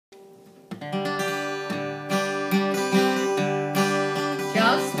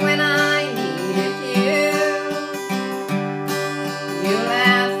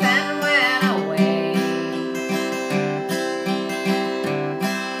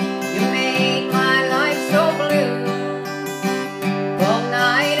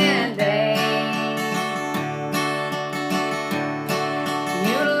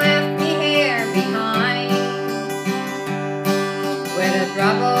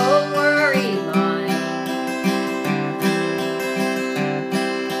troubled, worried mind.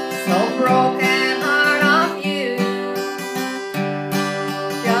 So broken heart of you,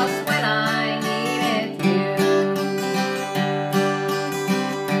 just when I needed you.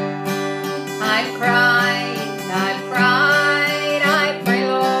 I cried, I pray,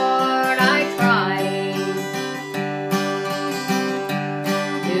 Lord, I tried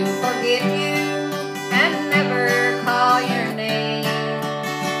to forget you and never call your name.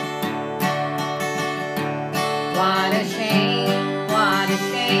 What a shame, what a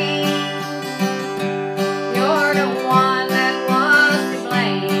shame. You're the one that was to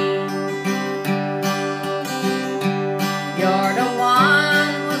blame. You're the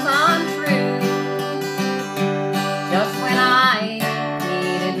one who was untrue just when I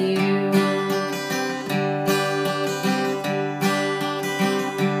needed you.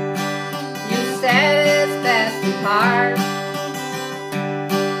 You said it's best to part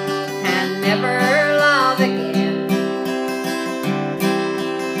and never love again.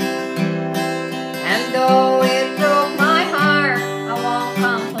 And though it broke my heart, I won't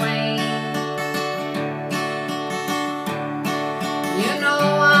complain. You know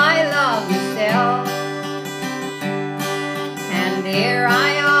I love you still, and dear,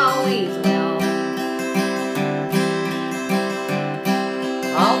 I always will.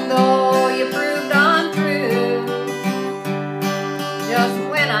 Although you proved untrue just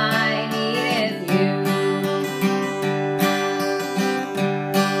when I needed you.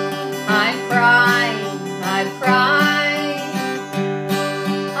 I cried,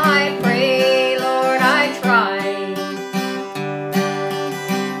 I pray, Lord, I tried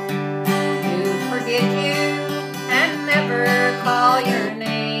to forget you and never call your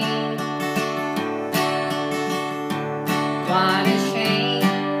name. What a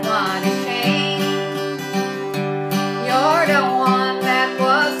shame, what a shame. You're the one that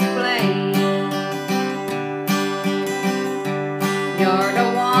was to blame. You're the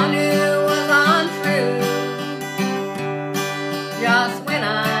one who was untrue just when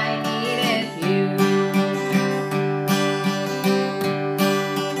I needed you.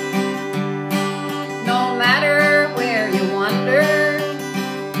 No matter where you wander,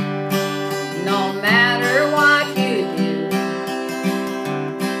 no matter what you do,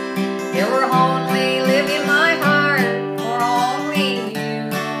 you were only living my heart for only you.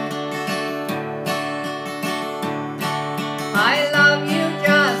 I love you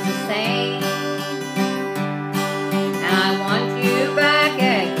just the same, and I want you back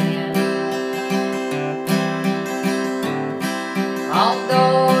again.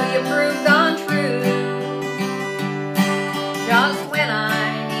 Although you proved untrue just when I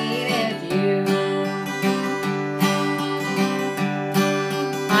needed you.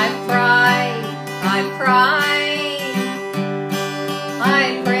 I've cried, I pray,